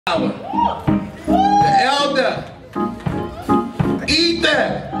The elder,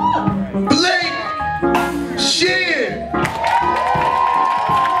 Ethan, Blake, Sheard.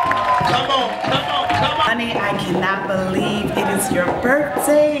 Come on. Honey, I cannot believe it is your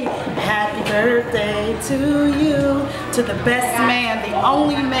birthday. Happy birthday to you. To the best man, the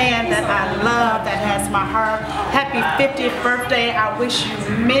only man that I love, that has my heart. Happy 50th birthday. I wish you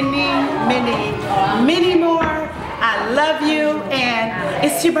many more. I love you, and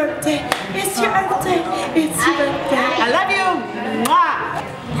it's your birthday. It's your birthday. It's your birthday. I love you. Mwah.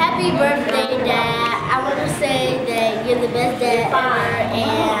 Happy birthday, Dad. I want to say that you're the best dad ever,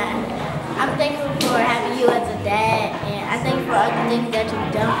 and I'm thankful for having you as a dad, and I thank you for other things that you've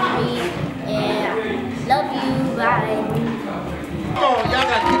done for me, and love you. Bye. Come on, y'all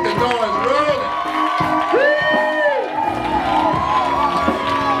gotta keep the noise rolling.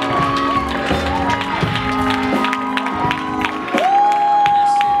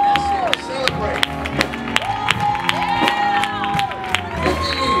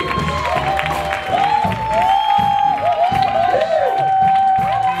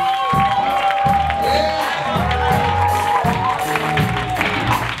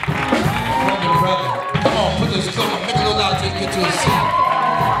 Get to a seat.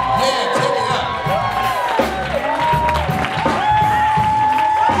 Yeah, take it up.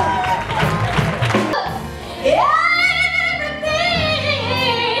 Everything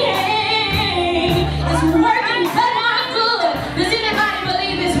is working for my good. Does anybody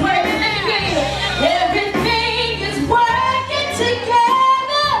believe it's working? Let me hear you. Everything is working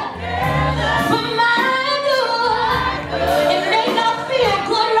together for my good. It may not feel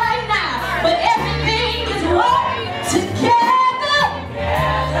good right now, but everything is working together.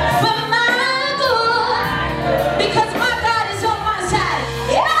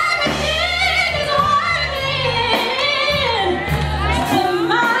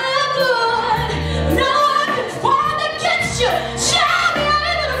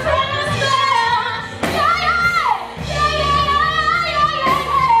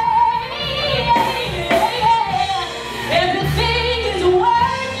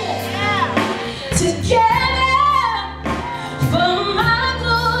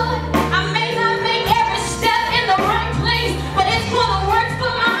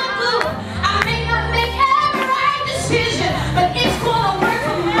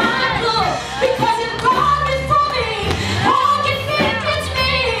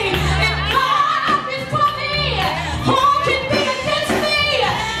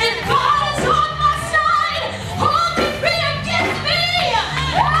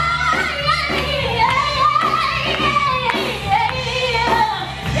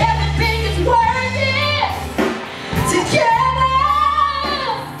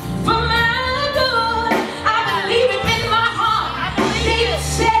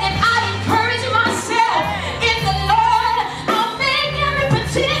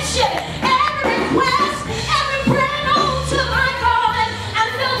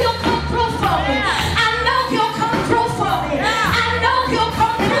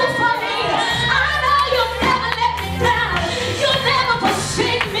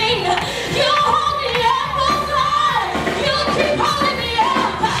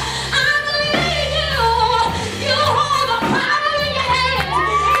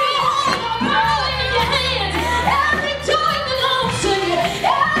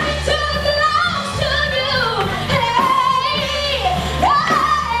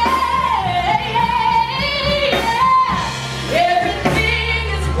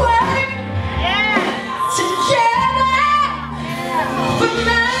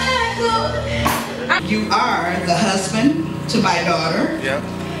 You are the husband to my daughter. Yeah.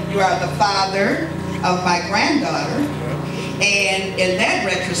 You are the father of my granddaughter. And in that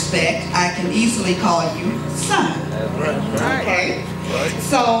retrospect, I can easily call you son. Right. Okay? Right.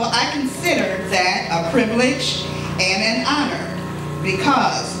 So I consider that a privilege and an honor,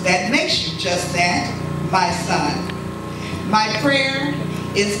 because that makes you just that, my son. My prayer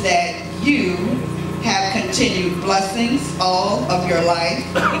is that you have continued blessings all of your life,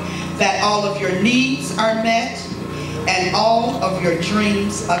 that all of your needs are met, and all of your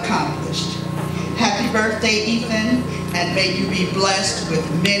dreams accomplished. Happy birthday, Ethan, and may you be blessed with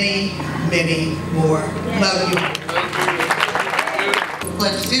many more. Love you.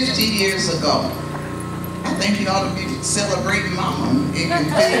 But 50 years ago, I think you ought to be celebrating Mama. It can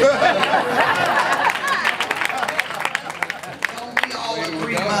be. Don't we all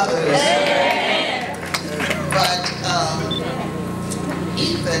agree, mothers? But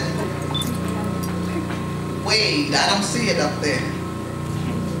Ethan weighed, I don't see it up there.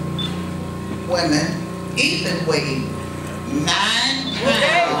 Women, Ethan weighed 9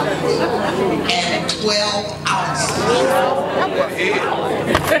 pounds and 12 ounces.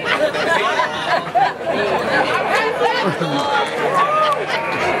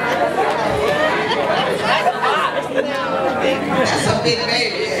 That's a big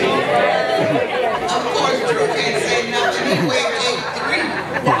baby. Of course, Drew can't say nothing. He weighed 8'3".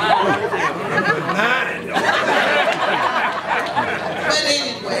 But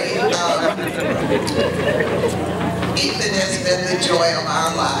anyway, Ethan has been the joy of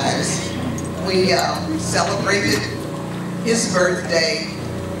our lives. We celebrated his birthday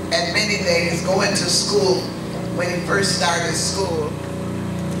and many days going to school when he first started school.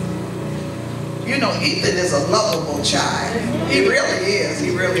 You know, Ethan is a lovable child. He really is.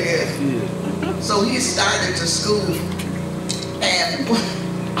 He really is. So he started to school, and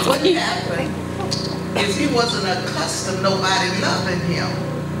what happened is he wasn't accustomed to nobody loving him.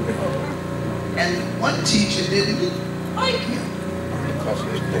 And one teacher didn't like him.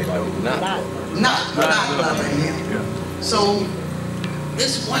 Not loving him. So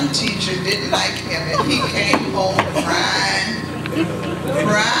this one teacher didn't like him, and he came home crying.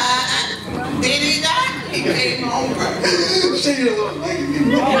 Did he not? He came home crying. She don't like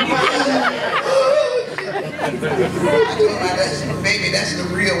me. I told her, baby, that's the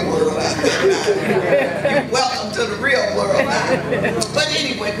real world out there. You're welcome to the real world now. But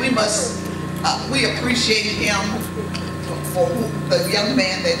anyway, we appreciate him for the young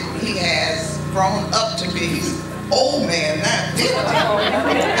man that he has grown up to be. He's an old man now, 50.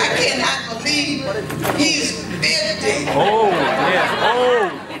 I cannot believe he's 50. Oh, yes,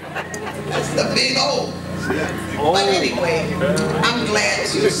 old. That's the big old. But anyway, I'm glad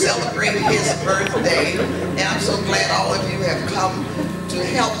to celebrate his birthday, and I'm so glad all of you have come to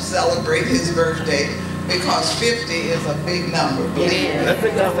help celebrate his birthday, because 50 is a big number, believe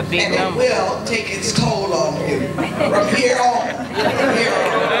me. And it will take its toll on you from here on.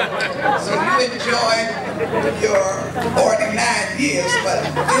 So you enjoy your 49 years, but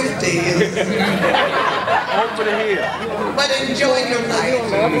 50 is... Over the hill. But enjoy your life.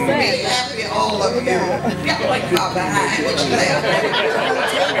 Be happy, all of you. Y'all like far behind what you laughing at.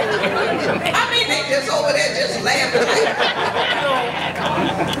 I mean, they just over there just laughing.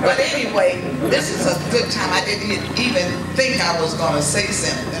 But anyway, this is a good time. I didn't even think I was going to say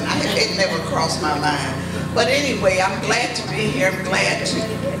something. It never crossed my mind. But anyway, I'm glad to be here. I'm glad to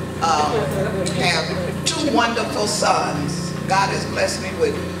have two wonderful sons. God has blessed me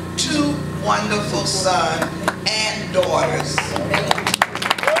with two wonderful sons and daughters.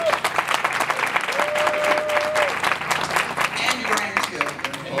 And grandchildren.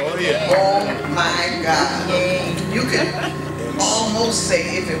 Oh, yeah. Oh, my God. You could almost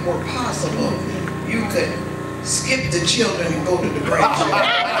say, if it were possible, you could skip the children and go to the grandchildren.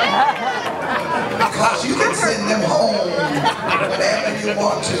 Because you can send them home whenever you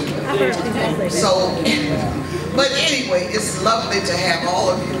want to. So, but anyway, it's lovely to have all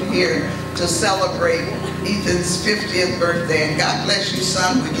of you here to celebrate Ethan's 50th birthday. And God bless you,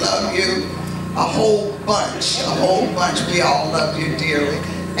 son. We love you a whole bunch. We all love you dearly.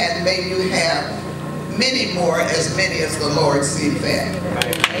 And may you have many more, as many as the Lord sees fit.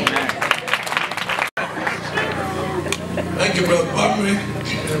 Thank you, Brother Montgomery.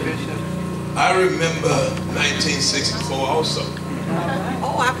 I remember 1964 also.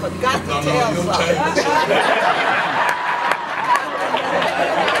 Oh, I forgot to No, tell your something.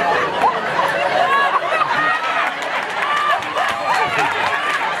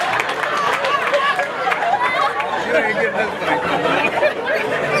 You ain't getting this thing.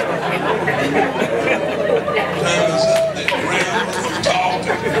 Time is up that grandma was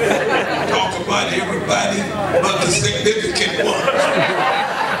talk about everybody but the significant ones.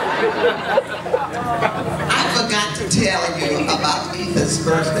 I forgot to tell you about Ethan's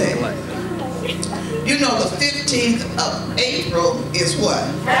birthday. You know, the 15th of April is what?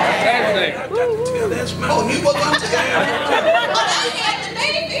 Saturday. That's my Oh, you were going to tell me? But I had the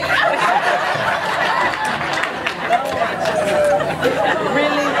baby.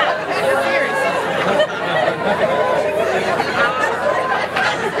 Really?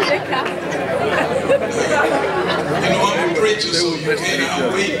 You know, I'm a preacher, so you can't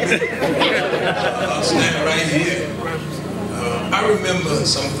outweight me. I'll stand right here. I remember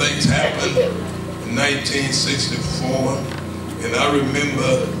some things happened in 1964, and I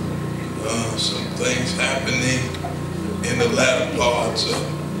remember some things happening in the latter parts of,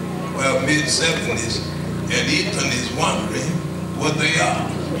 well, mid-70s, and Ethan is wondering what they are.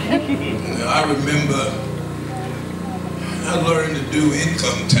 Now, I remember I learned to do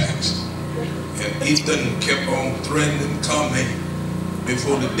income tax. And Ethan kept on threatening coming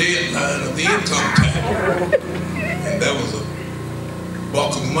before the deadline of the income tax. And that was a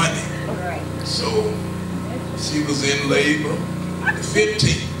buck of money. So she was in labor, the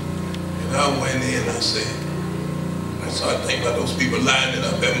 15th. And I went in, I started thinking about those people lining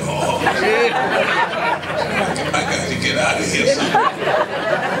up at my office. I got to get out of here somehow.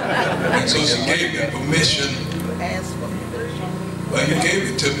 And so she gave me permission. Well, you gave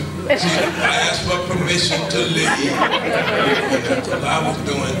it to me. I asked for permission to leave. Because I was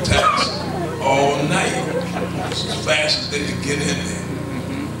doing tax all night. As fast as they could get in there.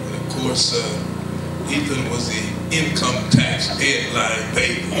 And of course, Ethan was the income tax deadline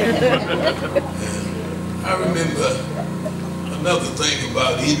baby. And I remember another thing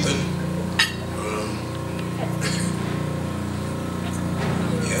about Ethan.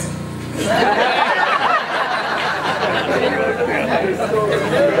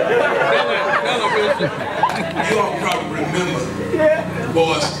 You all probably remember the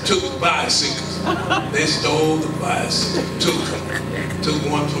boys took bicycles. They stole the bicycle, took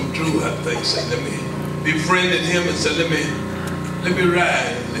one from Drew, I think. Said, let me befriended him and said, let me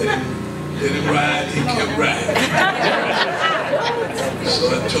ride. Let him ride. He kept riding. So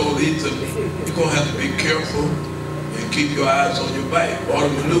I told Ethan, you're gonna have to be careful and keep your eyes on your bike. Bought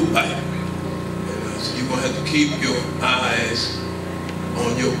him a new bike. And I said, you're gonna have to keep your eyes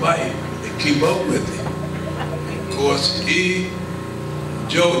on your bike and keep up with it. Of course,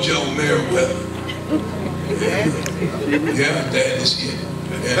 JoJo Merriweather. Yeah, Dad is here.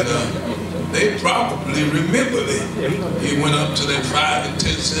 And they probably remember that. He went up to that 5 and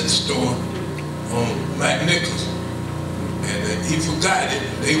 10 cent store on McNichols. And he forgot it.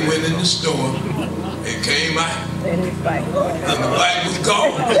 They went in the store and came out. And the bike was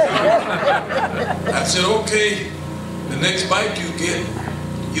gone. I said, okay, the next bike you get,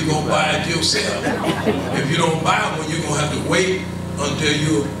 you're going to buy it yourself. If you don't buy one, you're going to have to wait until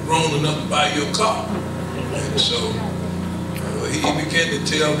you're grown enough to buy your car. And so he began to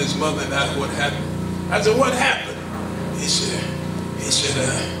tell his mother and I what happened. I said, what happened? He said,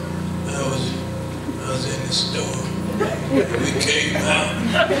 I was in the store. And we came out.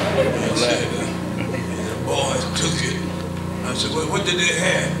 And said, the boys took it. I said, well, what did they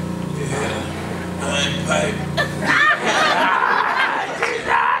have? They had an iron pipe.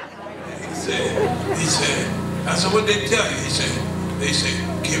 He said, I said, what did they tell you? They said,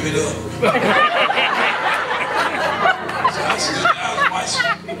 give it up. So I stood there, I was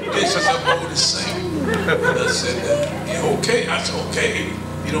watching dishes up over the sink. And I said, yeah, okay. I said, okay,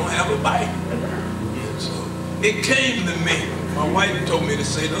 you don't have a bike. And so it came to me. My wife told me to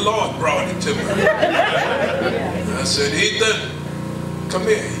say, the Lord brought it to me. I said, Ethan, come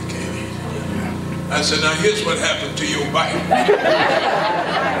here. He came in. I said, now here's what happened to your bike.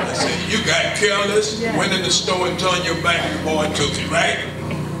 I said, you got careless, went in the store and turned your back, and the boy took it, right?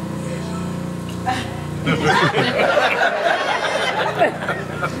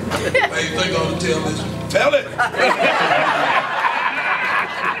 How you think I ought to tell this? Tell it!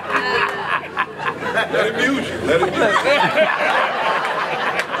 Let him use you. Let him use you.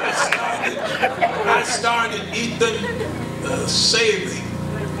 I started Ethan saving.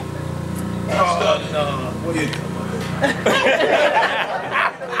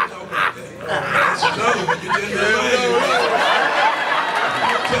 That's true, but you didn't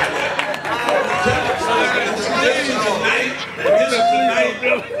This is tonight,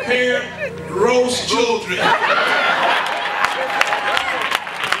 parent roast children.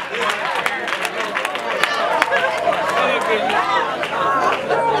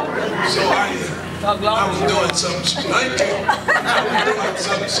 So I was doing something, thank you. I was doing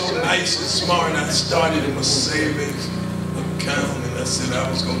something so nice and smart, and I started in my savings account, and I said I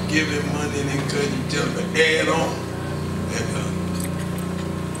was going to give him money, and he couldn't tell me to add on. And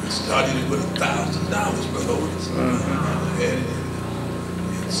I started it with $1,000, Brother Otis. I had it in there.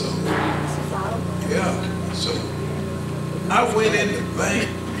 And so, yeah, so I went in the bank.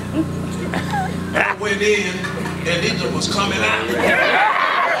 I went in, and Ethan was coming out.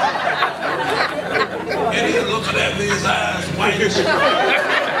 And he was looking at me, his eyes white as hey,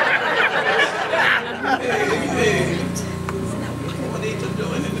 what Ethan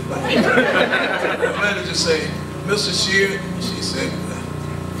doing in the bank? The manager said, Mr. Sheard, she said,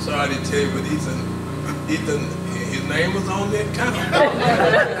 sorry to tell you, but Ethan, his name was on the account.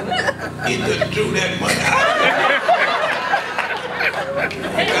 Ethan drew that money out.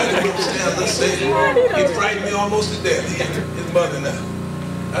 I got him upstairs, I said, he frightened me almost to death, his mother now.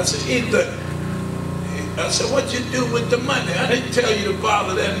 I said, Ethan, I said, what you do with the money? I didn't tell you to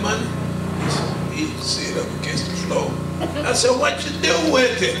borrow that money. He sit up against the floor. I said, what you do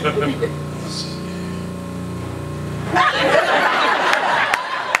with it? He said,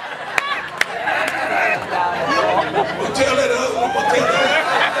 well, tell that other one, tell that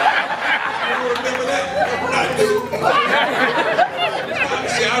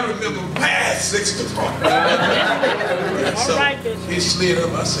slid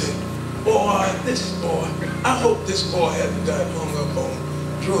up, I said, boy, this boy, I hope this boy hasn't got hung up on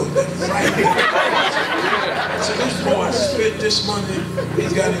drugs. That's right. So this boy spent this money,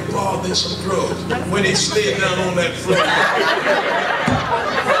 he's got involved in some drugs when he slid down on that floor.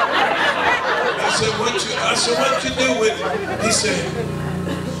 I said, what you do with it? He said,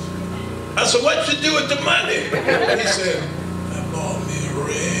 I said, what you do with the money? He said, I bought me a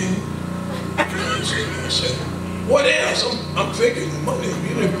ring. I said, what else? I'm figuring the money.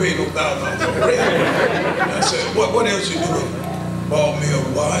 You didn't pay no $1,000 for a ring. I said, what else you doing? Bought me a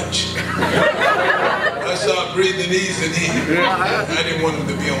watch. I started breathing easy then. I didn't want him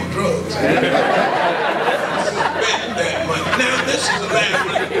to be on drugs. Spent that money. Now this is the last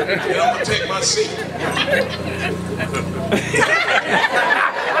one, and I'm gonna take my seat.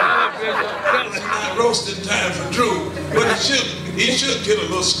 It's not roasting time for Drew, but he should get a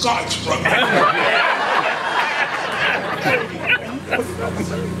little scotch from it.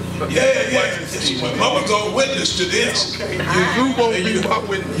 Yeah. My mama gonna witness to this. You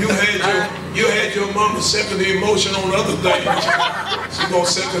had your mama second the emotion on other things. She gonna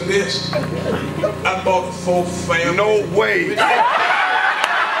second this. I bought a full family. No way.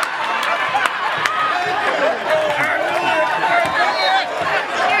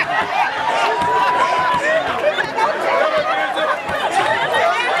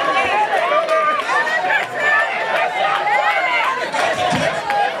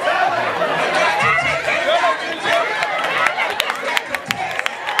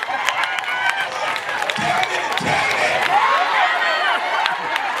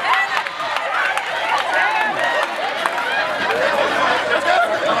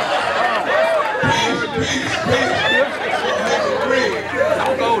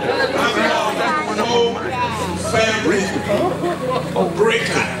 Brick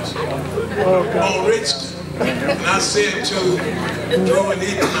house on Richmond. And I said to Drew and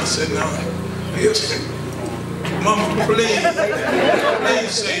Ethan, I said, now, listen, Mama, please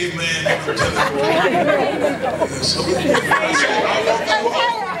say amen. So I said,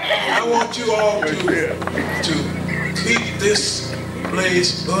 I want you all to keep this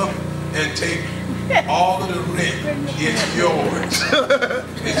place up and take all of the rent. It's yours.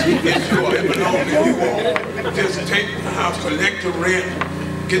 It's yours. It belongs to you all. Just take the house, collect the rent,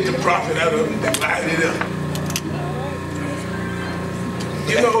 get the profit out of it, divide it up.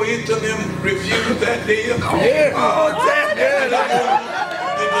 You know, Ethan them refused that deal. Yeah. Oh, yeah.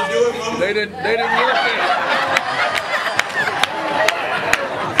 Did you do it, Mama? They didn't work it.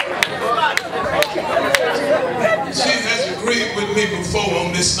 She has agreed with me before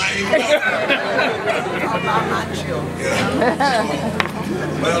on this same matter.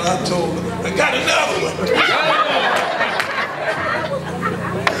 Yeah. Well, I told her, I got another one.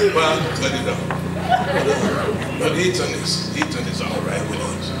 Well, I cut it off. But Ethan is all right with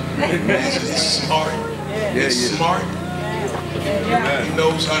us. He's smart. He's smart. He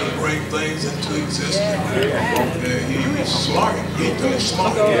knows how to bring things into existence. He's smart. Ethan is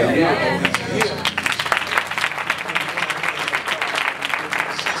smart.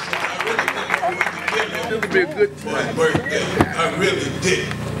 This would be a good for his birthday. I really did.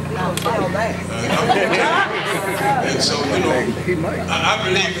 And so, you know, I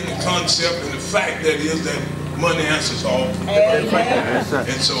believe in the concept and the fact that is that money answers all.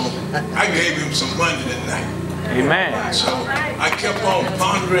 And so I gave him some money that night. Amen. So I kept on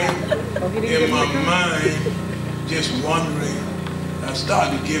pondering in my mind, just wondering. I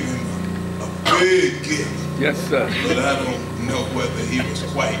started to give him a big gift. Yes, sir. But I don't know whether he was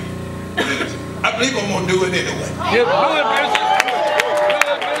quite ready. I believe I'm going to do it anyway. Yes, do it, Bishop.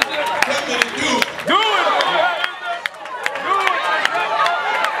 Tell me to do it. Do it.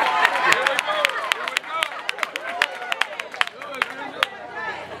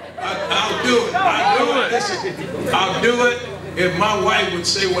 I'll do it. I'll do it. Listen, I'll do it if my wife would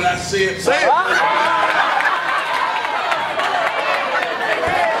say what I said. Say it.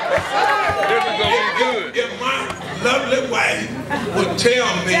 This is going to be good. If my lovely wife would tell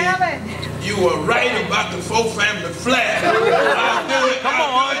me you were right about the four-family flat, I'll do it.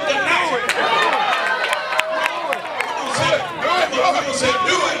 I'll do it tonight. Come on, say,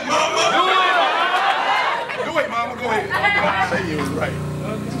 do it, Mama. Do it, Mama. Go ahead. Say you was right.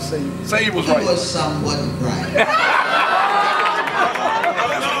 Say you was right. He was somewhat right.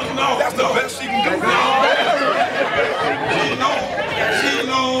 No. That's the best she can do. She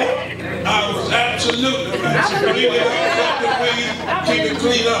know I was absolutely right. She really got the way, keep it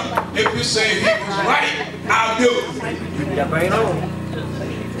clean up. If you say he was right, I'll do it. Yeah, bring it on.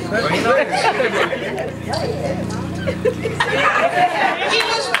 Bring it on. He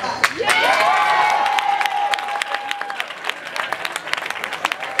was right.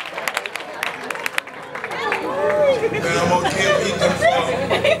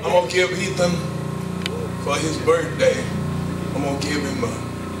 give Ethan, for his birthday, I'm gonna give him a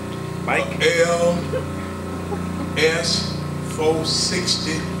LS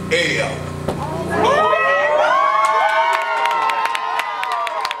 460L.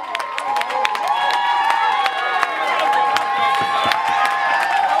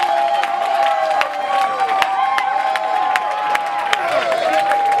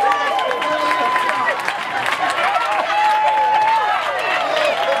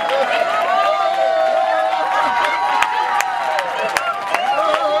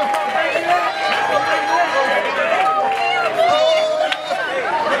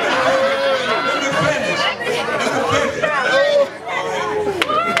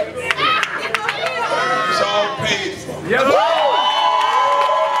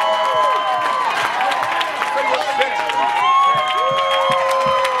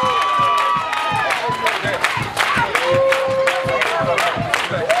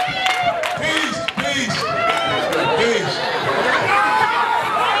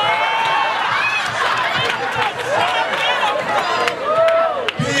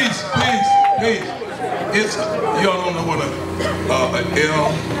 It's, y'all don't know what a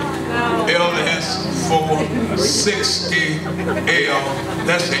LS 460L,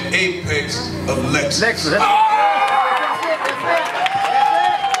 that's the apex of Lexus.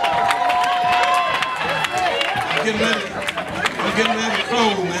 I'm getting ready to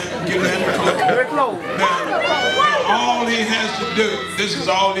close, man. Getting ready to close. Now, all he has to do, this is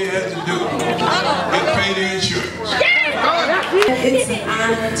all he has to do, is pay the insurance. It's an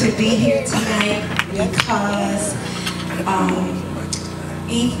honor to be here tonight because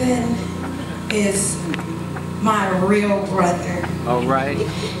Ethan is my real brother. All right.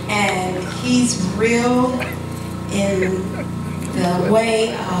 And he's real in the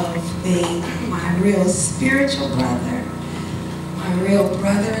way of being my real spiritual brother, my real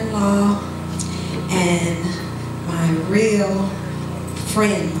brother-in-law, and my real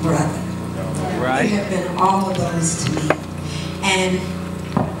friend brother. Right. He have been all of those to me. And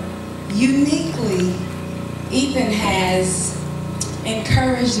uniquely, Ethan has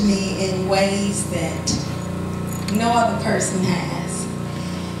encouraged me in ways that no other person has.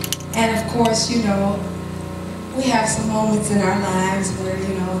 And of course, you know, we have some moments in our lives where,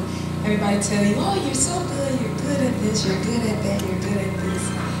 you know, everybody tell you, oh, you're so good, you're good at this, you're good at that, you're good at this.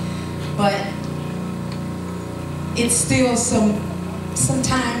 But it's still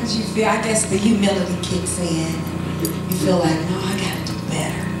sometimes you feel, I guess the humility kicks in. You feel like, no, I gotta do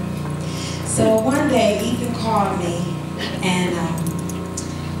better. So one day, Ethan called me, and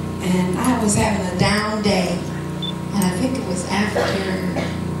I was having a down day, and I think it was after I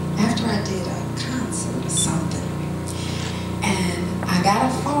did a concert or something, and I got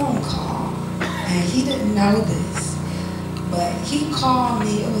a phone call, and he didn't know this, but he called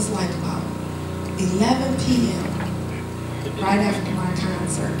me. It was like about 11 p.m. right after my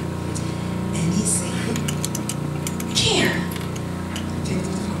concert, and he said, Karen, I picked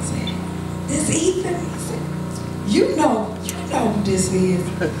up the phone and said, this Ethan? He said, you know who this is.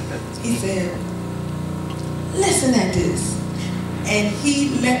 He said, listen at this. And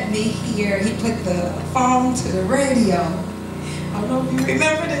he let me hear, he put the phone to the radio. I don't know if you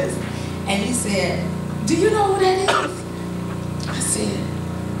remember this. And he said, do you know who that is? I said,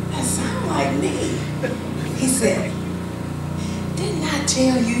 that sounds like me. He said, didn't I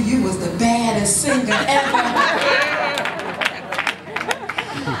tell you you was the baddest singer ever?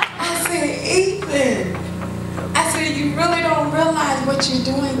 I said, Ethan, I said, you really don't realize what you're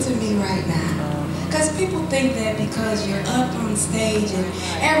doing to me right now. Because people think that because you're up on stage and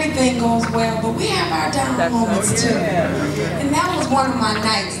everything goes well, but we have our down moments too. And that was one of my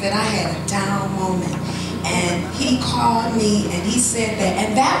nights that I had a down moment. And he called me and he said that,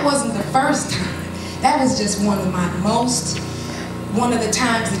 and that wasn't the first time. That was just one of the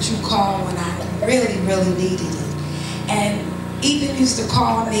times that you called when I really, really needed it. And Ethan used to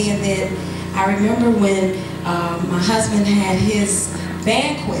call me, and then I remember when my husband had his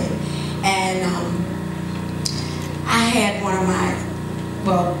banquet, and I had one of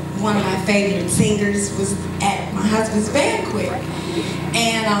my favorite singers was at my husband's banquet.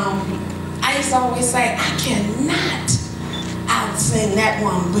 And I used to always say, I cannot out-sing that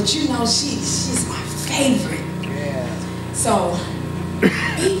woman, but you know, she's my favorite. Yeah. So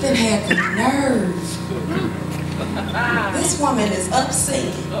Ethan had the nerve. This woman is up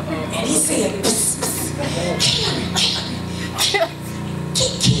singing, and he said,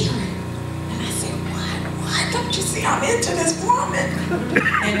 Karen. And I said, what? Don't you see I'm into this woman?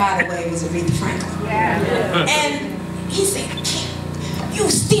 And by the way, it was Aretha Franklin. Yeah. And he said, Karen, you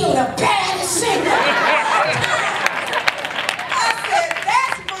still the baddest singer. I said,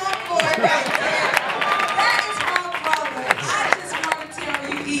 that's my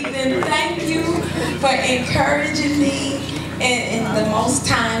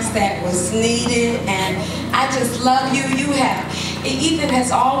was needed, and I just love you. Ethan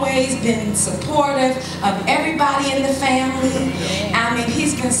has always been supportive of everybody in the family. I mean,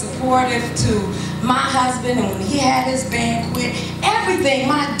 he's been supportive to my husband, and when he had his banquet, everything.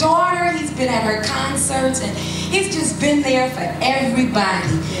 My daughter, he's been at her concerts, and he's just been there for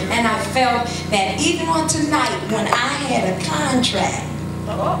everybody. And I felt that even on tonight, when I had a contract,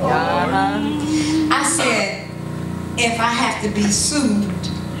 I said, if I have to be sued,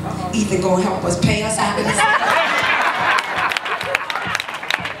 Ethan gonna help us pay us out of this.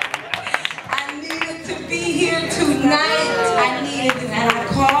 I needed to be here tonight. I needed it, and I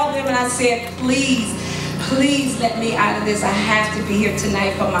called him and I said, please let me out of this. I have to be here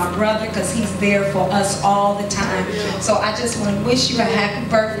tonight for my brother, because he's there for us all the time. So I just want to wish you a happy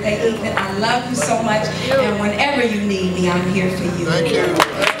birthday, Ethan. I love you so much, and whenever you need me, I'm here for you. Thank you.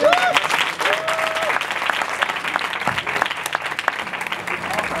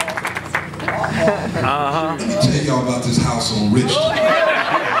 Let me tell y'all about this house on Richmond.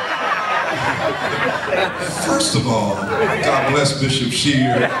 First of all, God bless Bishop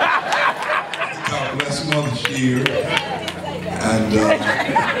Sheard. God bless Mother Sheard. And we're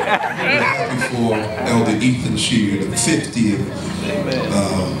happy for Elder Ethan Sheard, the 50th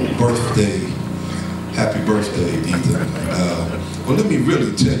birthday. Happy birthday, Ethan. Well, let me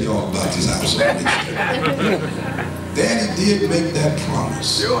really tell y'all about this house on Richmond. Daddy did make that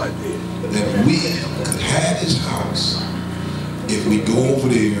promise that we could have his house if we go over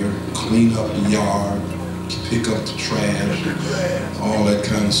there, clean up the yard, pick up the trash, all that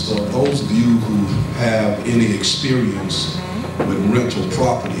kind of stuff. Those of you who have any experience with rental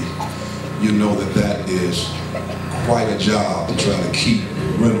property, you know that that is quite a job to try to keep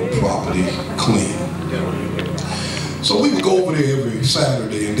rental property clean. So we would go over there every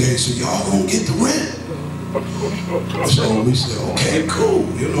Saturday, and Dad said, y'all gonna get the rent? So we said, okay, cool.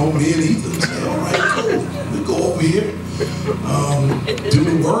 You know, me and Ethan said, all right, cool. We go over here, do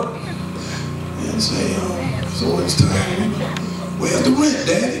the work, and say, so it's time. Where's the rent,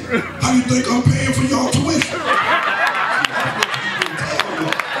 Daddy? How you think I'm paying for y'all tuition?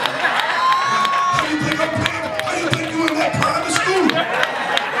 How you think I'm paying? How you think you in that private school?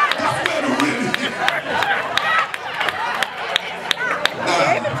 That's where the rent is.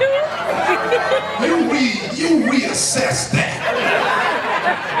 You reassess that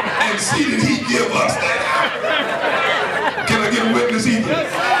and see that he give us that. Can I get a witness, Ethan?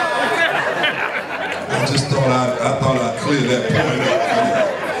 I just thought I'd clear that point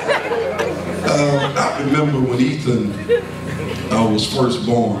up. I remember when Ethan was first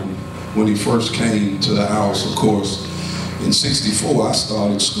born, when he first came to the house, of course, in '64 I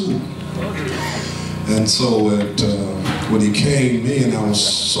started school. And so when he came in, I was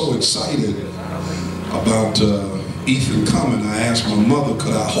so excited about Ethan coming. I asked my mother,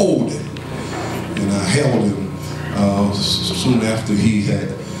 could I hold him? And I held him soon after he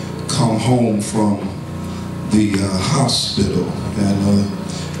had come home from the hospital. And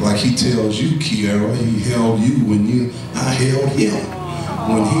like he tells you, Kiara, he held you when I held him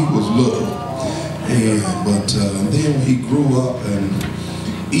when he was little. But then when he grew up, and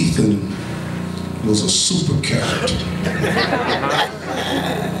Ethan was a super character.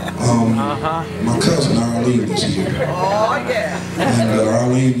 My cousin Arlene was here. And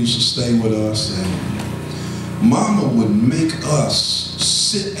Arlene used to stay with us, and Mama would make us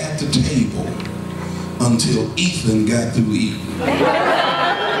sit at the table until Ethan got through eating.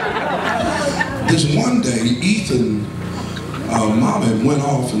 This one day, Ethan, Mama had went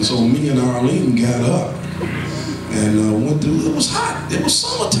off, and so me and Arlene got up and went through. It was hot. It was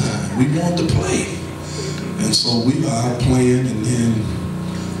summertime. We wanted to play. And so we were out playing, and then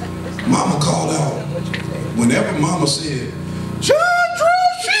Mama called out. Whenever Mama said, Sheard,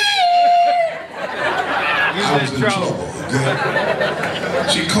 I was in trouble, okay?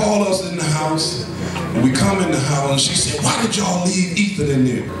 She called us in the house, and we come in the house, and she said, why did y'all leave Ethan in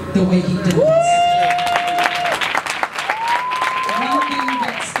there? The way he did this. One thing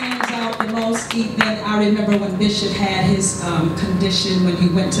that stands out the most, Ethan, I remember when Bishop had his condition when he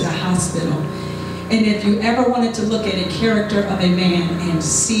went to the hospital. And if you ever wanted to look at a character of a man and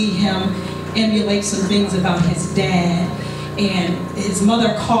see him emulate some things about his dad, and his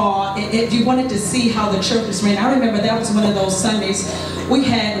mother called, if you wanted to see how the church was ran, I remember that was one of those Sundays. We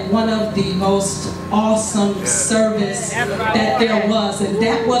had one of the most awesome service that there was, and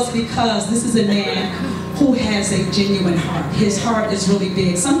that was because this is a man who has a genuine heart. His heart is really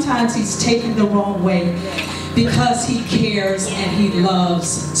big. Sometimes he's taken the wrong way because he cares and he loves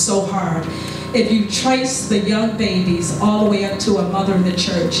so hard. if you trace the young babies all the way up to a mother in the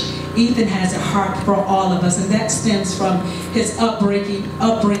church, Ethan has a heart for all of us, and that stems from his upbringing.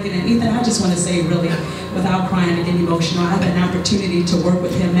 And Ethan, I just want to say, really, without crying and getting emotional, I have an opportunity to work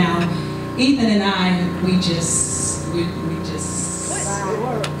with him now. Ethan and I, we just.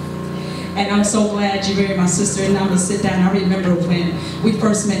 And I'm so glad you married my sister, and I'm gonna sit down. I remember when we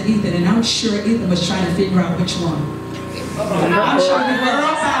first met Ethan, and I'm sure Ethan was trying to figure out which one. I'm sure we were.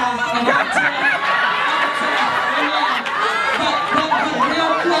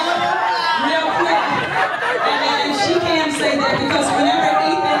 Real quick, and she can say that because whenever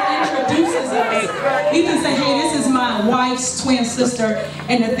Ethan introduces us, Ethan say, hey, this is my wife's twin sister.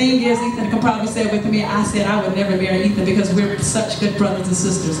 And the thing is, Ethan can probably say it with me, I said I would never marry Ethan because we're such good brothers and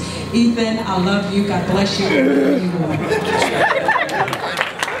sisters. Ethan, I love you. God bless you.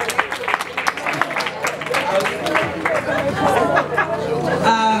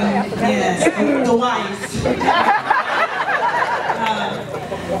 Yes, the wife.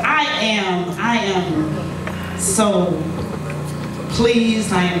 I am so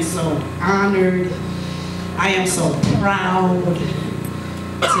pleased. I am so honored. I am so proud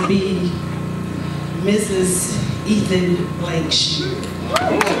to be Mrs. Ethan Blake Sheard. I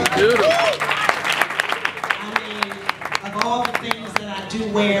mean, of all the things that I do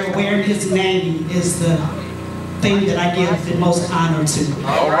wearing his name is the thing that I give the most honor to.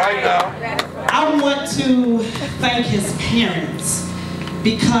 All right now. I want to thank his parents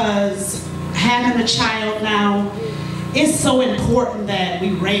because having a child now, it's so important that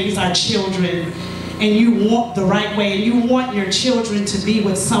we raise our children and you want the right way, and you want your children to be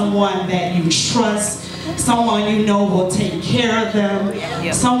with someone that you trust, someone you know will take care of them,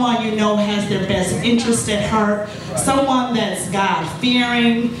 someone you know has their best interest at heart, someone that's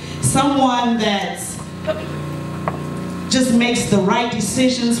God-fearing, someone that's just makes the right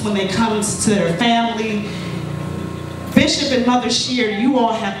decisions when it comes to their family. Bishop and Mother Sheard, you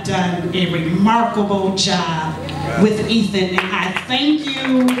all have done a remarkable job with Ethan, and I thank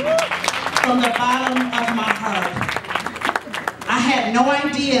you from the bottom of my heart. I had no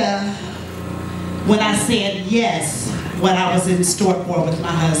idea when I said yes what I was in store for with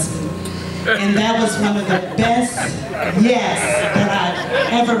my husband. And that was one of the best yes that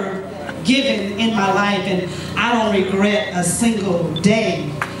I've ever given in my life, and I don't regret a single day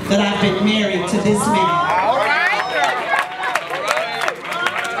that I've been married to this man.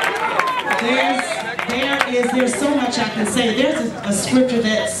 There's so much I can say. There's a scripture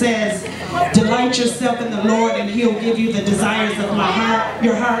that says, delight yourself in the Lord and he'll give you the desires of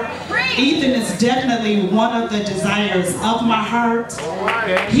your heart. Ethan is definitely one of the desires of my heart.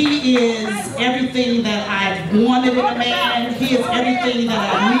 He is everything that I've wanted in a man. He is everything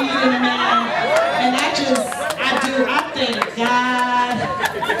that I need in a man. And I thank God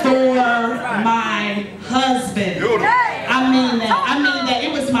for my husband. I mean that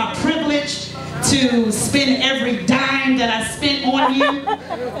it was my privilege to spend every dime that I spent on you,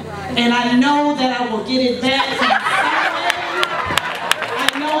 and I know that I will get it back.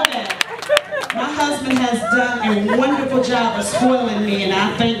 I know that my husband has done a wonderful job of spoiling me, and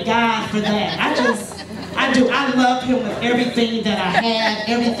I thank God for that. I love him with everything that I have,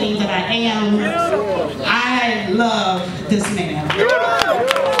 everything that I am. I love this man. I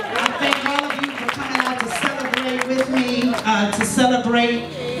thank all of you for coming out to celebrate with me, to celebrate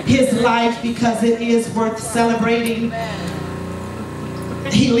his life, because it is worth celebrating.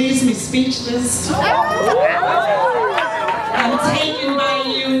 He leaves me speechless. I'm taken by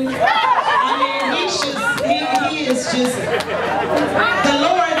you. I mean, he is just, the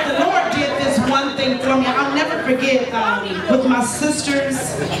Lord did this one thing for me. I'll never forget with my sisters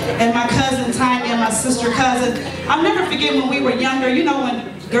and my cousin Tanya and my sister cousin. I'll never forget when we were younger, you know,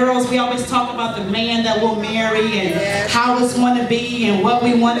 when girls, we always talk about the man that we'll marry and how it's going to be and what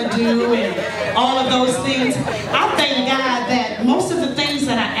we want to do and all of those things. I thank God that most of the things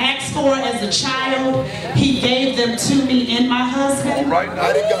that I asked for as a child, he gave them to me in my husband.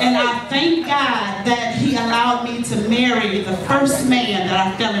 And I thank God that he allowed me to marry the first man that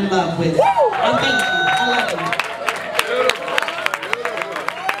I fell in love with. I thank you. I love you.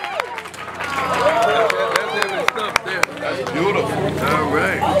 Beautiful. All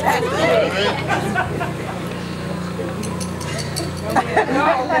right.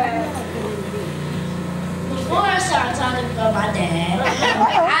 Before I start talking about my dad,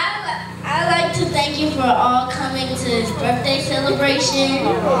 I like to thank you for all coming to his birthday celebration.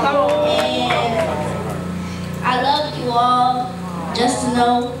 And I love you all, just to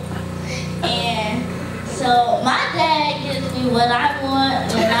know. And so my dad gives me what I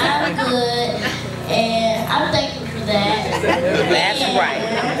want when I'm good. And I'm thankful for that. That's right.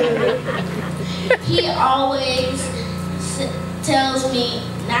 he always tells me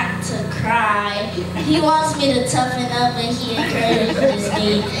not to cry. He wants me to toughen up, and he encourages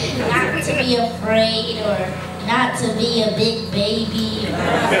me not to be afraid or not to be a big baby. He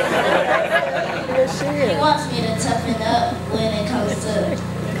wants me to toughen up when it comes to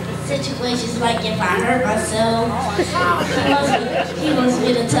situations like if I hurt myself. He wants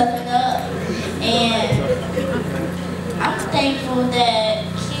me to toughen up, and I'm thankful that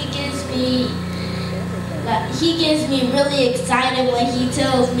he gets me really excited when he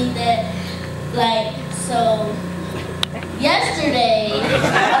tells me that, like, so yesterday I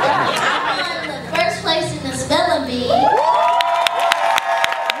won the first place in the spelling bee.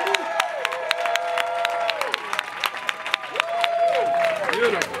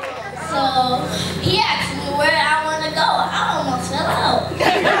 So he asked me where I want to go. I almost fell out.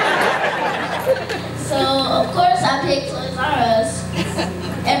 So of course I picked Toys R Us.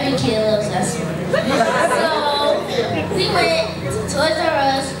 Every kid loves that store. So we went to Toys R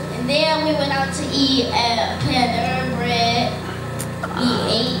Us, and then we went out to eat at Panera Bread. We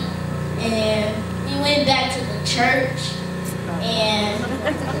ate, and we went back to the church, and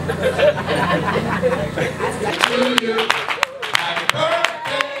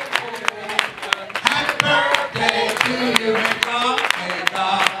Happy birthday to you. May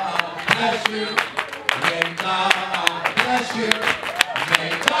God bless you. May God bless you. May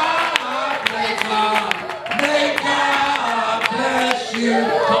God bless you. May God bless you.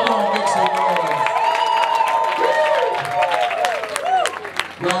 Come on, make some noise.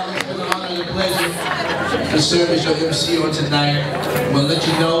 Well, it's been an honor and a pleasure to serve as your MC on tonight. I'm going to let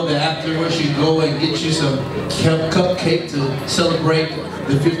you know that afterwards you go and get you some cupcake to celebrate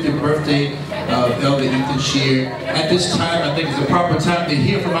the 50th birthday of Elder Ethan Sheard. At this time, I think it's the proper time to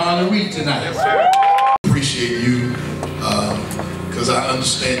hear from our honoree tonight. Appreciate you, because I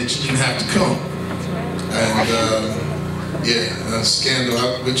understand that you didn't have to come. And yeah, Scandal,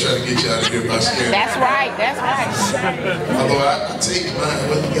 we're trying to get you out of here by Scandal. That's right, that's right. Although I take mine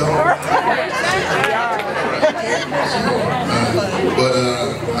with y'all. But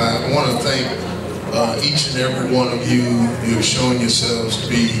I want to thank each and every one of you. You're showing yourselves to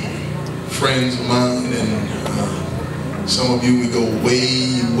be friends of mine, and some of you we go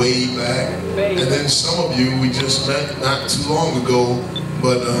way, way back, and then some of you we just met not too long ago,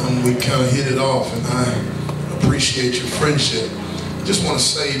 but we kind of hit it off, and I appreciate your friendship. Just want to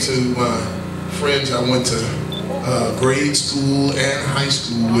say to my friends I went to grade school and high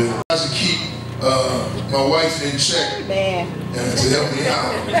school with, I to keep my wife in check and to help me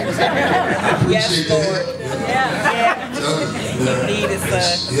out. I appreciate that.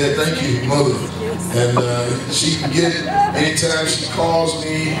 Yeah, thank you, Mother. And she can get it anytime she calls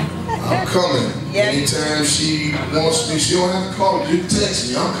me. I'm coming. Anytime she wants me, she don't have to call me. You text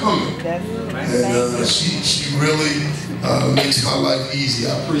me, I'm coming. And she really makes my life easy. I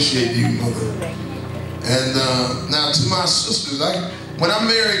appreciate you, Mother. And now to my sisters, when I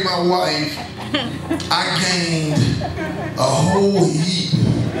married my wife, I gained a whole heap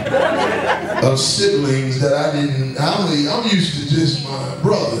of siblings that I didn't. I'm used to just my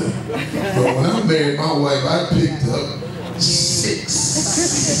brother, but when I married my wife, I picked up six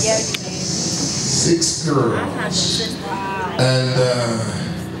girls. And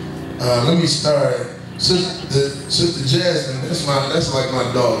let me start. Sister Jasmine, that's like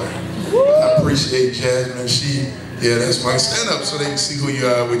my daughter. I appreciate Jasmine. Yeah, that's my stand up so they can see who you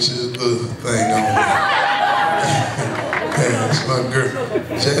are, which is the thing. Yeah, that's my girl.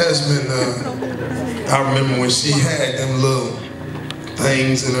 Jasmine, I remember when she had them little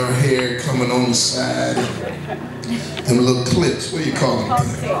things in her hair coming on the side, them little clips. What do you call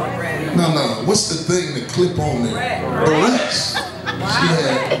them? No. What's the thing that clip on there? Barrettes. She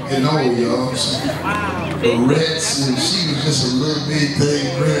had, you know, y'all, barrettes, and she was just a little bitty thing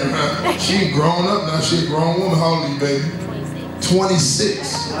running around. She ain't grown up now. She a grown woman. How old are you, baby? 26.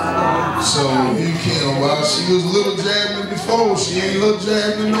 So you can't. While she was little Jasmine before, she ain't little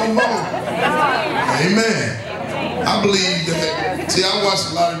Jasmine no more. Amen. I believe that. See, I watch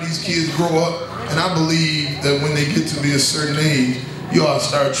a lot of these kids grow up, and I believe that when they get to be a certain age, you ought to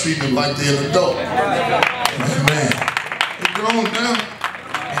start treating them like they're an adult. Amen. They're grown now.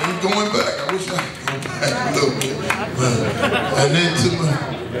 I ain't going back. I wish I could go back a little bit. And then to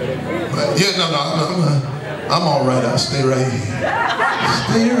yeah, no, I'm all right. I'll stay right here.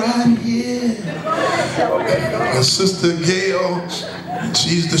 Stay right here. My sister Gail,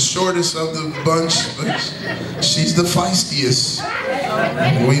 she's the shortest of the bunch, but she's the feistiest.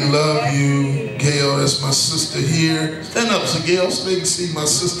 We love you, Gail. That's my sister here. Stand up so Gail so they can see my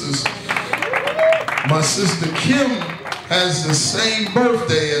sisters. My sister Kim has the same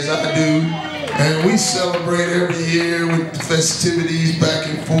birthday as I do, And we celebrate every year with festivities back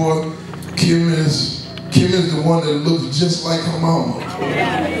and forth. Kim is the one that looks just like her mama.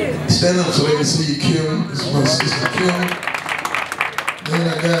 Stand up so they can see you, Kim. This is my sister Kim.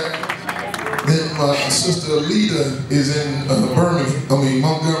 Then my sister Alita is in Montgomery,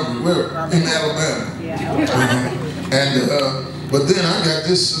 in Alabama. But then I got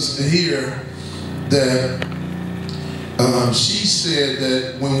this sister here that she said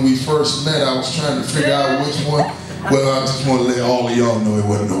that when we first met, I was trying to figure out which one. Well, I just want to let all of y'all know it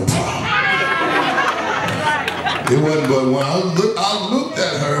wasn't no problem. It wasn't, but when I looked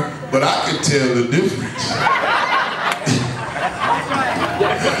at her, but I could tell the difference.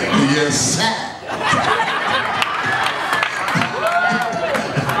 Yes, sir.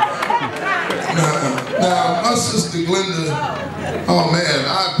 Now, my sister Glenda, oh man,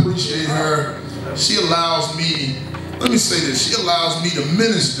 I appreciate her. She allows me, let me say this, she allows me to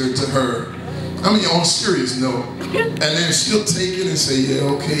minister to her. I mean, on a serious note. And then she'll take it and say, yeah,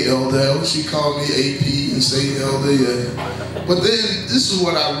 okay, Elder. She called me AP and say, Elder, yeah. But then, this is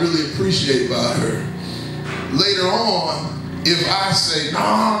what I really appreciate about her. Later on, if I say, no,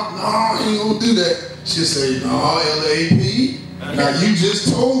 I ain't gonna do that, she'll say, no, Elder AP, now you just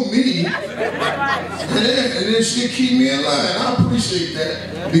told me. And then she'll keep me in line. I appreciate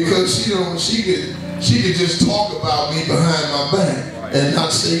that because she could just talk about me behind my back and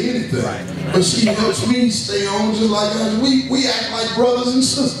not say anything. But she helps me stay on just like us. We act like brothers and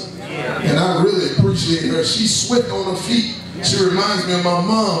sisters. And I really appreciate her. She's swift on her feet. She reminds me of my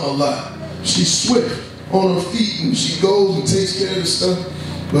mom a lot. She's swift on her feet and she goes and takes care of the stuff.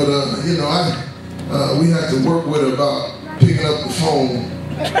 But we have to work with her about picking up the phone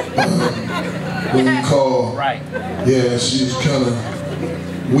when you call. Right. Yeah, she's kind of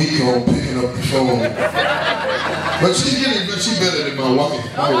weak on picking up the phone. But she's getting good. She's better than my wife.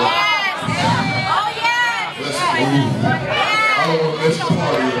 Oh, yeah. Oh, yeah. I don't want to miss the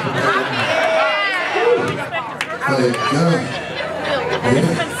party. Now did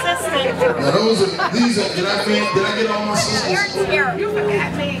I get all my sisters?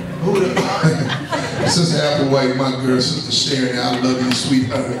 Sister Applewhite, my girl, Sister Sheard, I love you,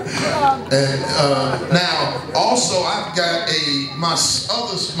 sweetheart. And now, also, I've got my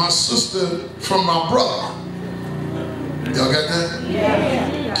sister from my brother. Y'all got that?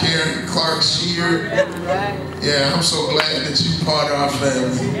 Yeah. Karen Clark Sheard. Yeah, I'm so glad that you're part of our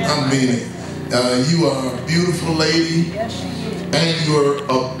family. I mean it. You are a beautiful lady, and you're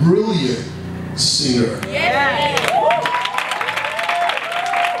a brilliant singer. Yeah.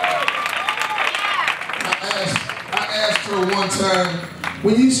 I asked her one time,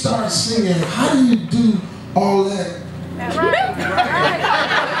 when you start singing, how do you do all that?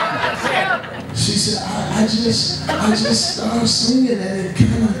 She said, I just started singing and it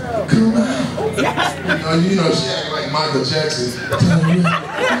kind of come out. You know, she act like Michael Jackson.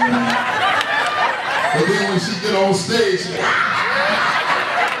 But then when she get on stage,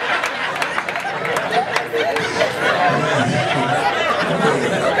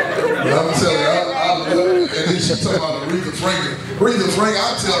 I'm telling you, I love it. And then she talking about Aretha Franklin. Aretha Franklin, I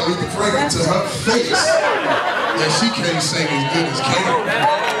tell Aretha Franklin to her face that she can't sing as good as Karen.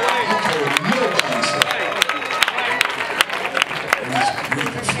 Nobody sing.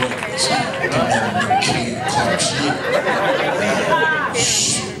 Aretha Franklin, she Clark Sheard.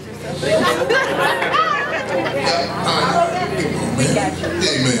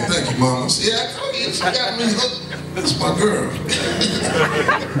 Hey man, thank you, Mama. See, I told you, she got me hooked. That's my girl.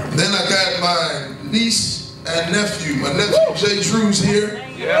 Then I got my niece and nephew. My nephew Jay Drew's here.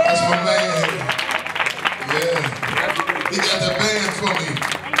 That's my man. Yeah. He got that band for me.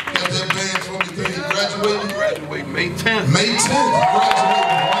 Think he graduated? Graduate May 10th. May 10th. He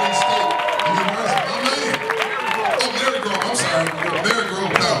graduated from Wayne State University. My man. Oh, Marygrove. I'm sorry.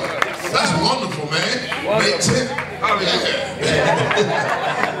 Marygrove College. That's wonderful, man. May 10th.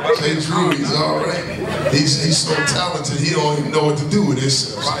 Jay Drew, he's all right. He's so talented, he don't even know what to do with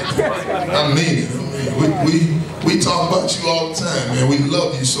himself. I mean it. We talk about you all the time, man. We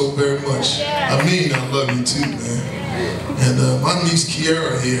love you so very much. I mean, I love you too, man. And my niece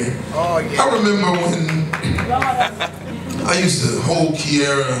Kiara here. I remember when I used to hold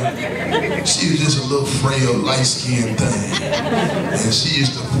Kiara. She was just a little frail, light-skinned thing. And she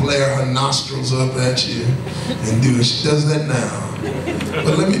used to flare her nostrils up at you and do it. She does that now.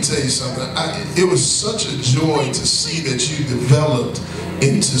 But let me tell you something. It was such a joy to see that you developed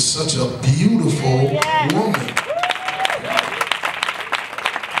into such a beautiful woman.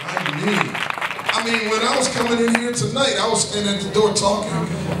 I mean, when I was coming in here tonight, I was standing at the door talking,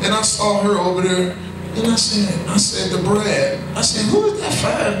 and I saw her over there And I said to Brad, I said, who is that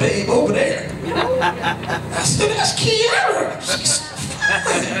fine babe over there? I said, that's Kiara. She's so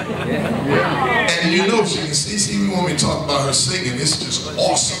fine. And you know, she can see, we want me to talk about her singing. It's just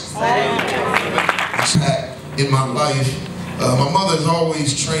awesome. In my life, my mother's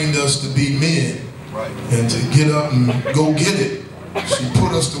always trained us to be men and to get up and go get it. She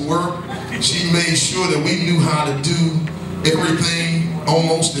put us to work. She made sure that we knew how to do everything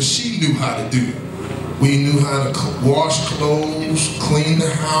almost that she knew how to do. We knew how to wash clothes, clean the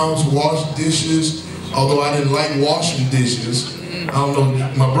house, wash dishes. Although I didn't like washing dishes, I don't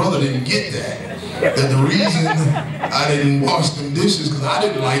know, my brother didn't get that. That the reason I didn't wash them dishes because I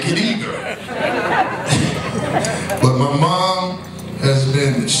didn't like it either. But my mom has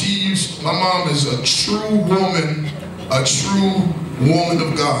been, my mom is a true woman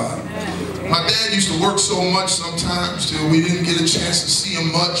of God. My dad used to work so much sometimes till we didn't get a chance to see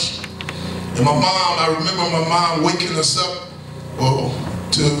him much. And my mom, I remember my mom waking us up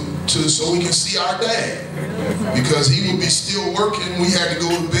so we can see our dad. Because he would be still working, we had to go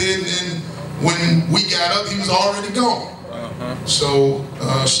to bed, and then when we got up, he was already gone. So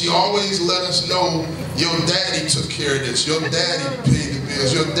she always let us know, your daddy took care of this, your daddy paid the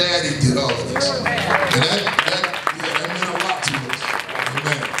bills, your daddy did all of this. And that meant a lot to us.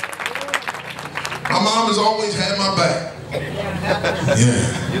 Amen. My mom has always had my back.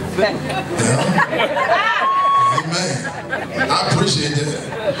 Yeah. Amen. I appreciate that.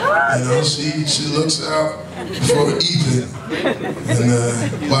 You know, she looks out for Ethan.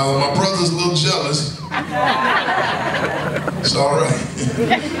 And while my brother's a little jealous, it's all right.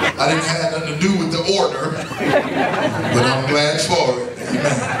 I didn't have nothing to do with the order, but I'm glad for it. Amen.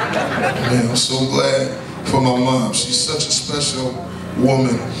 Man, I'm so glad for my mom. She's such a special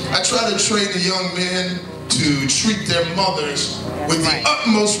woman. I try to train the young men to treat their mothers with the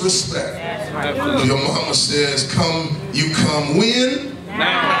utmost respect. Your mama says, you come when?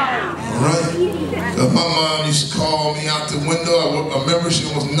 Now. Right? My mom used to call me out the window. I remember she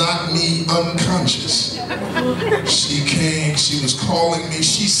almost knocked me unconscious. She came, she was calling me.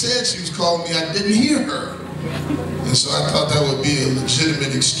 She said she was calling me. I didn't hear her. And so I thought that would be a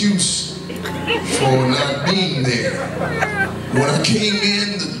legitimate excuse for not being there. When I came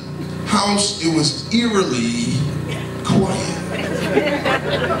in the house, it was eerily quiet.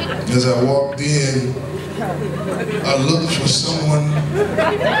 As I walked in, I looked for someone,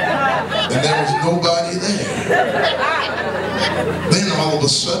 and there was nobody there. Then all of a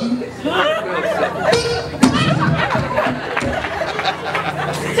sudden,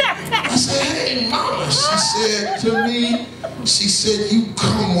 I said, hey, Mama. She said to me, she said, you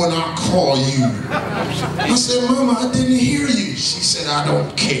come when I call you. I said, Mama, I didn't hear you. She said, I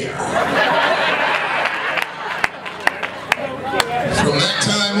don't care. From that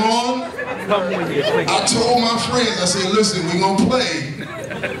time on, I told my friends, I said, listen, we're going to play,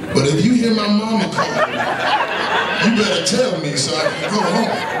 but if you hear my mama call, you better tell me so I can go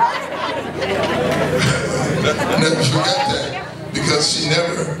home. Never forgot that, because she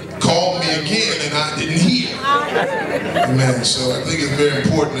never called me again and I didn't hear. Amen. So I think it's very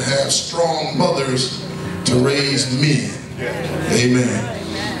important to have strong mothers to raise men. Amen.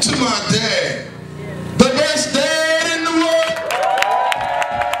 To my dad, the best dad in the world.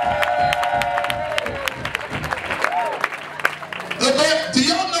 Do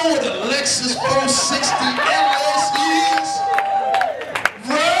y'all know what a Lexus 460 LS is?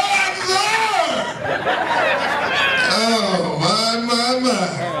 Brother! Oh, my.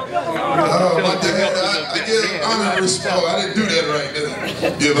 Oh, my dad, I give honor and respect. Oh, I didn't do that right there.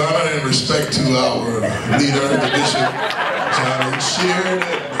 Give honor and respect to our leader, the Bishop Sheard,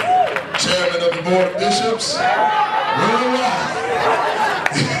 chairman of the Board of Bishops. Worldwide.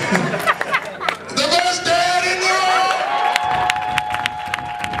 The best dad in the world!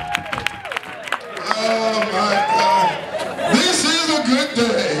 Oh my God. This is a good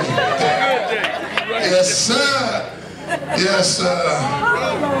day. Yes, sir. Yes,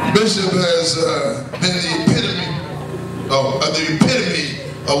 Bishop has been the epitome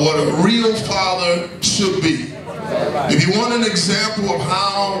of what a real father should be. If you want an example of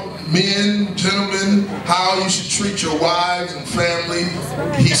how men, gentlemen, how you should treat your wives and family,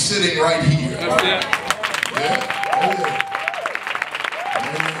 he's sitting right here. Yeah.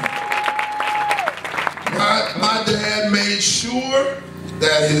 My dad made sure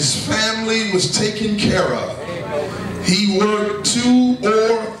that his family was taken care of. He worked 2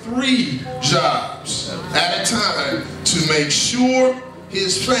 or 3 jobs at a time to make sure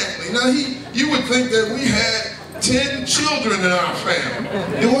his family. Now you would think that we had 10 children in our family.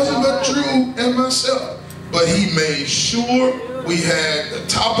 It wasn't but Drew and myself. But he made sure We had the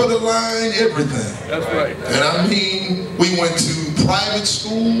top of the line, everything. That's right. And I mean, we went to private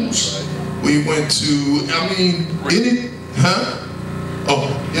schools. We went to,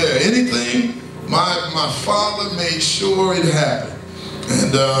 anything. My father made sure it happened.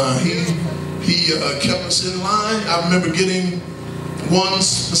 And he kept us in line. I remember getting one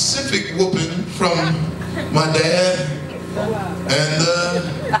specific whooping from my dad. And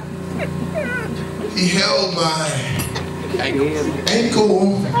he held my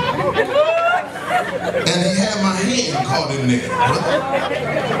ankle, and he had my hand caught in there.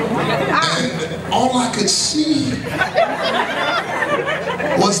 And all I could see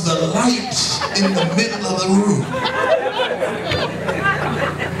was the light in the middle of the room.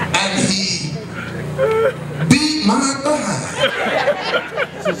 And he beat my behind.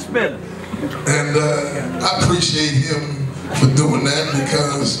 And I appreciate him for doing that,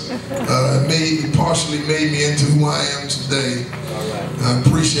 because it partially made me into who I am today. I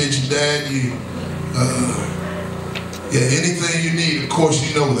appreciate you, Dad. Anything you need, of course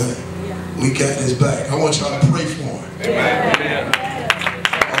you know that. We got his back. I want y'all to pray for him. Amen.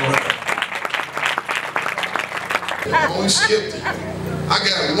 All right. I only skipped it. I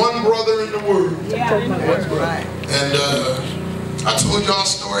got one brother in the world. And I told y'all a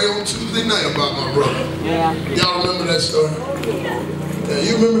story on Tuesday night about my brother. Y'all remember that story? Yeah,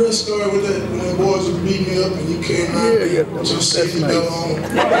 you remember that story with that when the boys were beating me up and you came out with your safety belt on?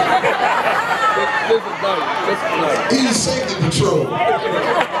 He was safety patrol.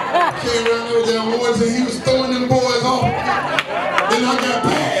 Came around there with them boys and he was throwing them boys off. Then I got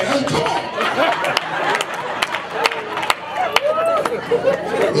bad. I said, come on.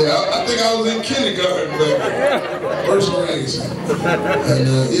 Yeah, I think I was in kindergarten back then, first grade. And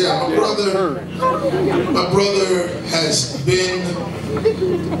my brother has been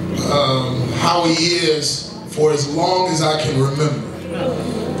how he is for as long as I can remember.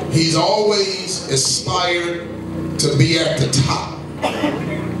 He's always aspired to be at the top.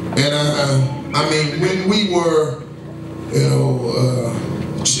 And I mean, when we were,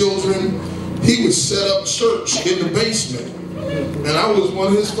 children, he would set up church in the basement. And I was one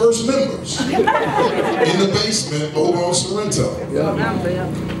of his first members in the basement over on Sorrento.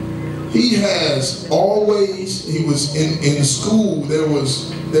 He has always, he was in school, there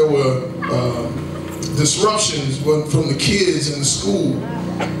were disruptions from the kids in the school.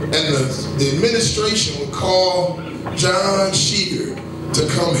 And the administration would call John Sheard to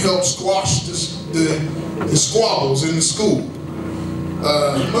come help squash the squabbles in the school.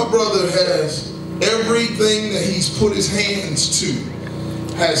 My brother has everything that he's put his hands to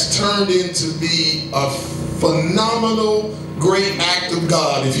has turned into be a phenomenal, great act of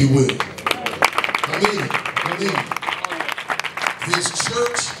God, if you will. I mean it. His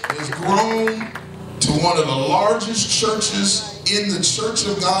church has grown to one of the largest churches in the Church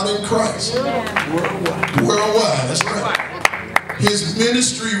of God in Christ. Worldwide, that's right. His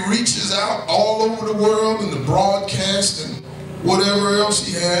ministry reaches out all over the world in the broadcast and whatever else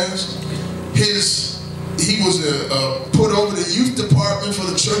he has. He was put over the youth department for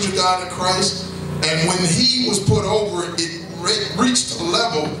the Church of God in Christ, and when he was put over, it reached a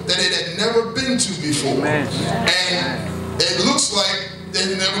level that it had never been to before. And it looks like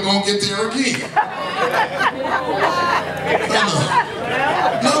they're never going to get there again.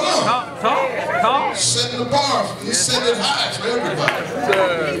 No. Setting the bar, he's setting it high for everybody.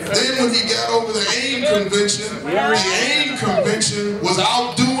 Then when he got over the AIM convention was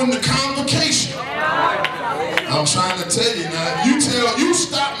outdoing the convocation. I'm trying to tell you now, you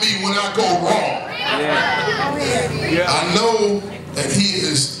stop me when I go wrong. I know that he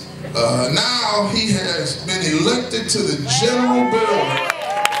is, now he has been elected to the general board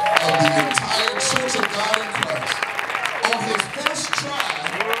of the entire Church of God in Christ. On his first try,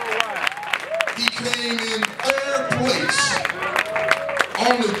 he came in third place.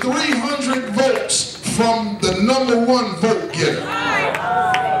 Only 300 votes from the #1 vote getter.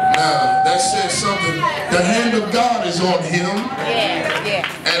 Now, that says something. The hand of God is on him.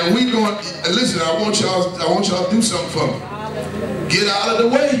 And we going, listen, I want y'all to do something for me. Get out of the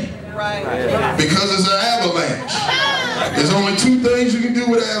way. Because it's an avalanche. There's only two things you can do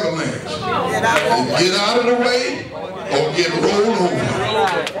with an avalanche. Get out of the way or get rolled over.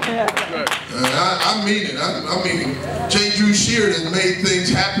 I mean it. J. Drew Sheard has made things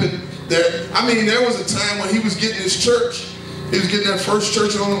happen that, there was a time when he was getting his church. He was getting that first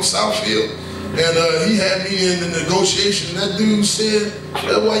church on Southfield. And he had me in the negotiation. That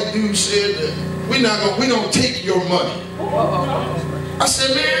white dude said that we don't take your money. I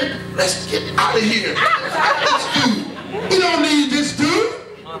said, man, let's get out of here. This dude, we don't need this dude.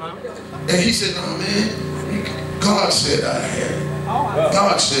 And he said, no, man, God said I had it.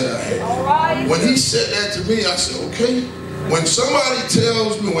 God said I had it. When he said that to me, I said, okay. When somebody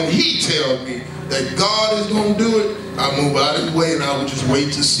tells me, when he tells me that God is going to do it, I move out of the way and I would just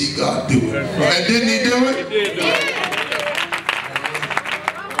wait to see God do it. And didn't he do it? He did do it.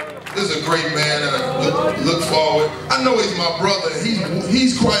 This is a great man and I look forward. I know he's my brother.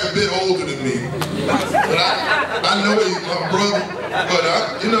 He's quite a bit older than me. But I know he's my brother.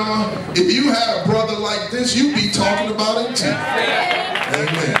 But you know, if you had a brother like this, you'd be talking about him too.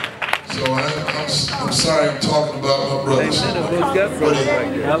 Amen. So I'm sorry I'm talking about my brother so much.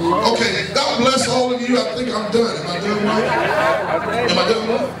 Okay, God bless all of you. I think I'm done. Am I done right? Am I done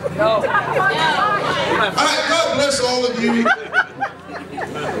right? No. All right, God bless all of you.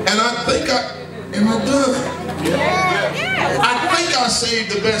 And I think am I done? I think I saved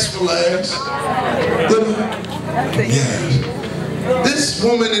the best for last. Yeah. This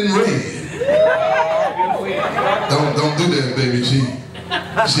woman in red. Don't do that, baby.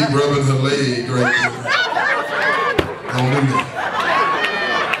 She rubbing her leg right there. Don't do that.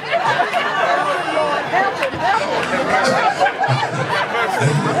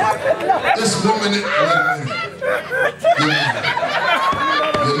 This woman in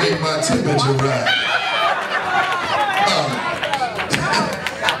you make my temperature rise.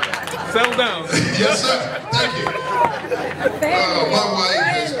 Settle down. Yes, sir. Thank you. My wife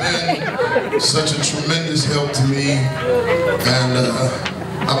has been such a tremendous help to me, and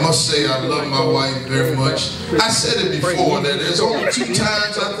I must say I love my wife very much. I said it before that there's only 2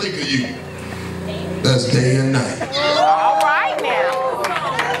 times I think of you. That's day and night. All right now.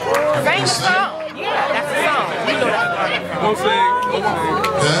 Sing the song. Yeah, that's the song. You know that song. Don't sing.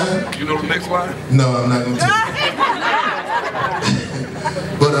 Huh? You know the next line? No, I'm not going to tell you.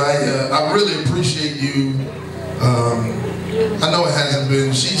 But I really appreciate you. I know it hasn't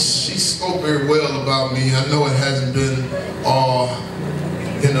been, she spoke very well about me. I know it hasn't been all,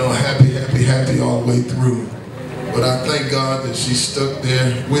 you know, happy all the way through. But I thank God that she stuck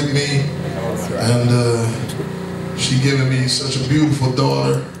there with me. And she given me such a beautiful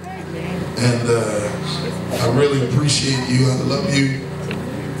daughter. And I really appreciate you. I love you.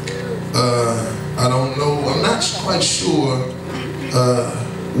 I don't know, I'm not quite sure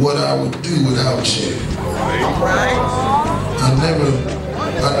what I would do without you. I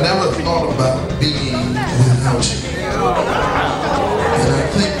never thought about being without you. And I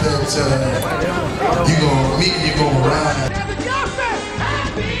think that you're gonna ride.